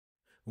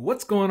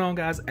What's going on,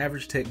 guys?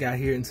 Average Tech Guy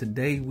here, and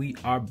today we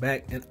are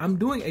back and I'm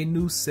doing a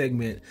new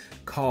segment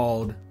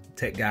called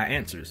Tech Guy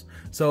Answers.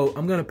 So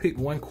I'm gonna pick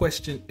one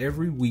question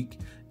every week,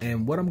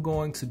 and what I'm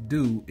going to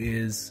do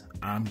is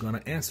I'm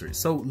gonna answer it.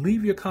 So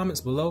leave your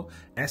comments below,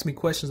 ask me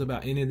questions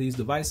about any of these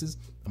devices.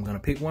 I'm gonna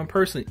pick one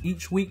person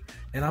each week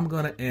and I'm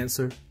gonna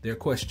answer their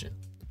question.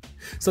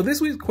 So this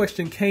week's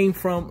question came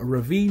from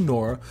Ravi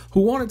Nora,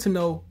 who wanted to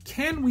know,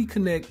 can we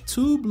connect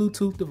two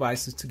Bluetooth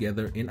devices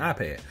together in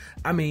iPad?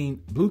 I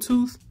mean,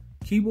 Bluetooth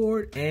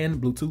keyboard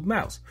and Bluetooth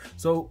mouse.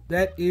 So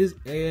that is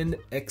an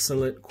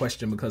excellent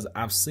question because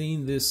I've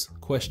seen this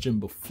question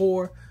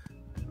before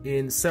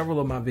in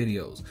several of my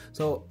videos.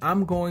 So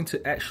I'm going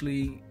to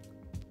actually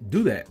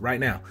do that right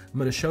now. I'm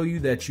going to show you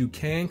that you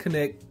can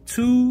connect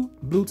two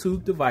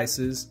Bluetooth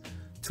devices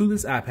to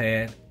this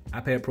iPad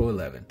Pro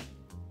 11.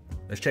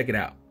 Let's check it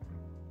out.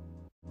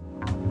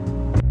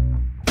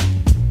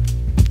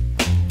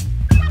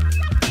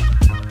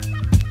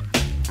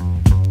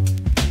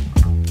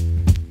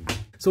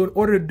 So in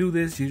order to do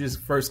this, you just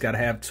first got to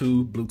have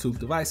two Bluetooth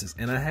devices,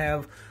 and I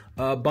have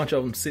a bunch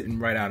of them sitting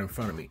right out in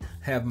front of me.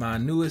 I have my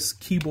newest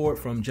keyboard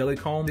from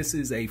Jellycomb. This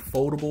is a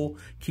foldable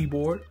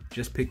keyboard,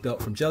 just picked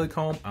up from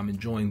Jellycomb. I'm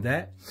enjoying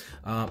that.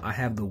 I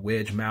have the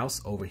Wedge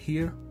mouse over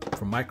here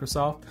from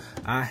Microsoft.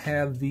 I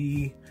have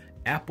the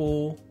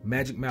Apple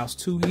Magic Mouse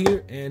 2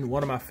 here, and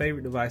one of my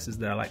favorite devices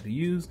that I like to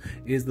use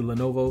is the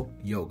Lenovo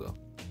Yoga.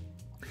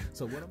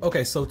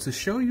 So to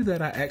show you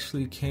that I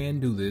actually can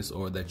do this,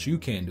 or that you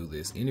can do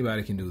this,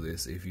 anybody can do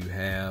this. If you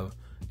have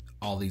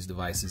all these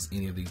devices,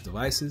 any of these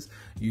devices,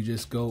 you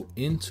just go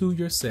into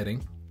your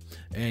setting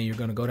and you're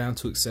going to go down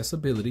to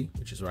accessibility,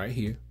 which is right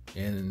here.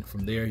 And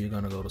from there, you're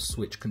going to go to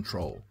switch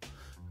control.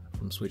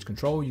 From switch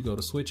control, you go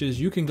to switches.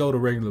 You can go to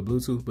regular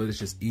Bluetooth, but it's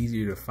just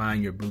easier to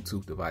find your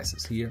Bluetooth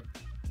devices here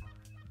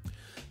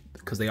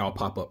because they all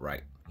pop up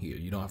right here.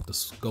 You don't have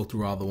to go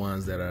through all the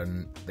ones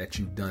that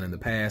you've done in the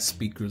past,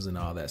 speakers and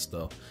all that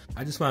stuff.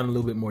 I just find a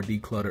little bit more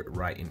decluttered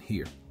right in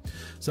here.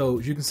 So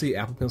as you can see,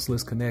 Apple Pencil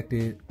is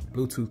connected,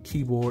 Bluetooth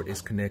keyboard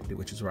is connected,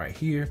 which is right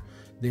here.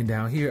 Then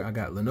down here, I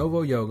got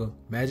Lenovo Yoga,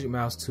 Magic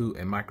Mouse 2,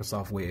 and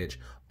Microsoft Wedge.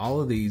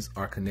 All of these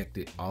are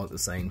connected all at the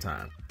same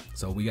time.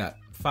 So we got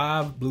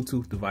 5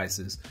 Bluetooth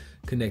devices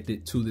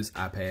connected to this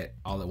iPad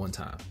all at one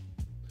time.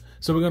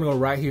 So we're gonna go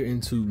right here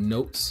into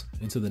Notes,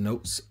 into the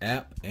Notes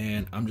app,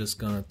 and I'm just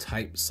gonna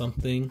type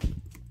something.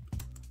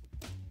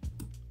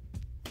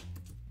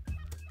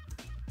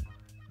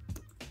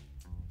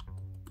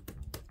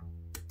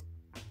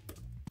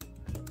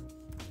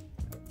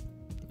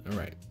 All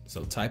right,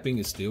 so typing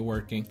is still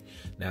working.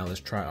 Now let's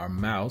try our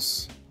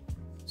mouse.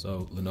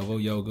 So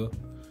Lenovo Yoga.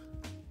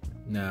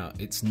 Now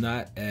it's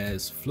not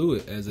as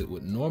fluid as it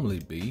would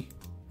normally be.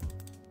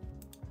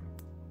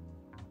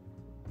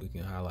 We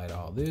can highlight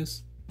all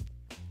this.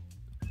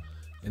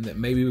 And that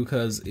maybe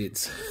because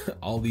it's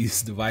all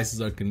these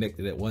devices are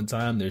connected at one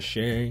time, they're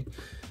sharing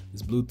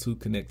this Bluetooth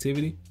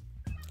connectivity.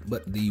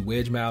 But the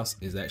Wedge mouse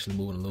is actually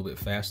moving a little bit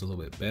faster, a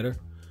little bit better.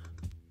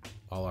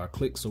 All our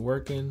clicks are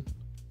working.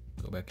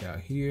 Go back out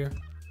here.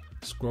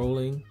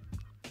 Scrolling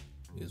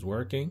is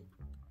working.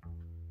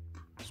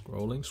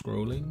 Scrolling.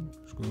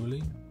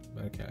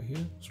 Back out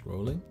here,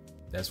 scrolling.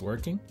 That's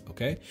working,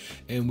 okay?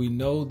 And we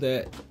know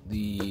that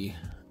the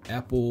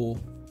Apple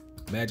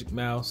Magic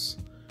Mouse,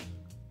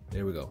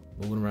 there we go,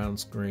 moving around the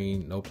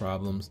screen, no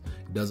problems.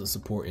 It doesn't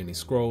support any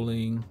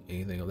scrolling,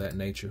 anything of that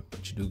nature,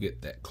 but you do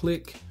get that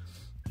click,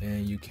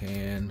 and you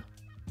can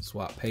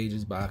swap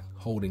pages by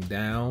holding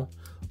down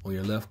on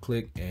your left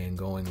click and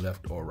going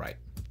left or right.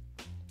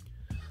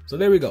 So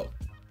there we go.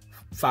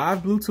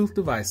 5 Bluetooth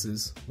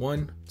devices,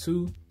 1,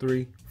 2,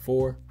 3,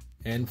 4,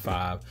 and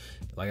 5.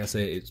 Like I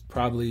said, it's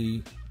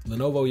probably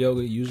Lenovo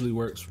Yoga usually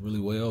works really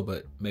well,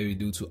 but maybe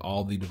due to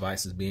all the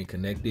devices being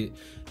connected,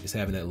 it's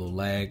having that little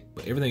lag,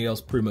 but everything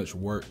else pretty much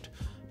worked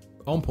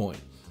on point.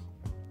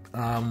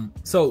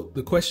 So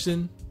the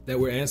question that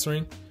we're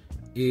answering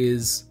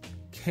is,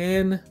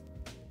 can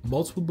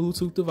multiple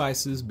Bluetooth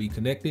devices be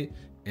connected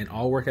and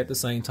all work at the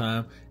same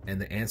time?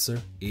 And the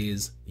answer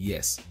is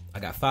yes. I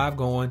got 5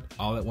 going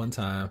all at one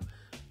time.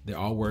 They're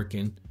all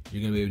working.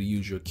 You're gonna be able to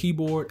use your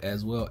keyboard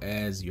as well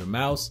as your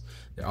mouse.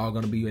 They're all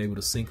gonna be able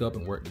to sync up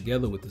and work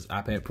together with this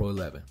iPad Pro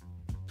 11.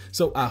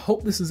 So I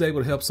hope this is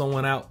able to help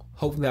someone out.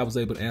 Hopefully I was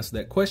able to answer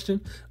that question.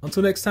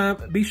 Until next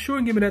time, be sure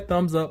and give me that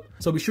thumbs up.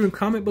 So be sure and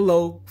comment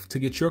below to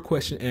get your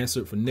question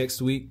answered for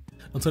next week.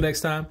 Until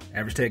next time,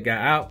 Average Tech Guy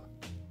out.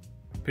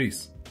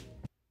 Peace.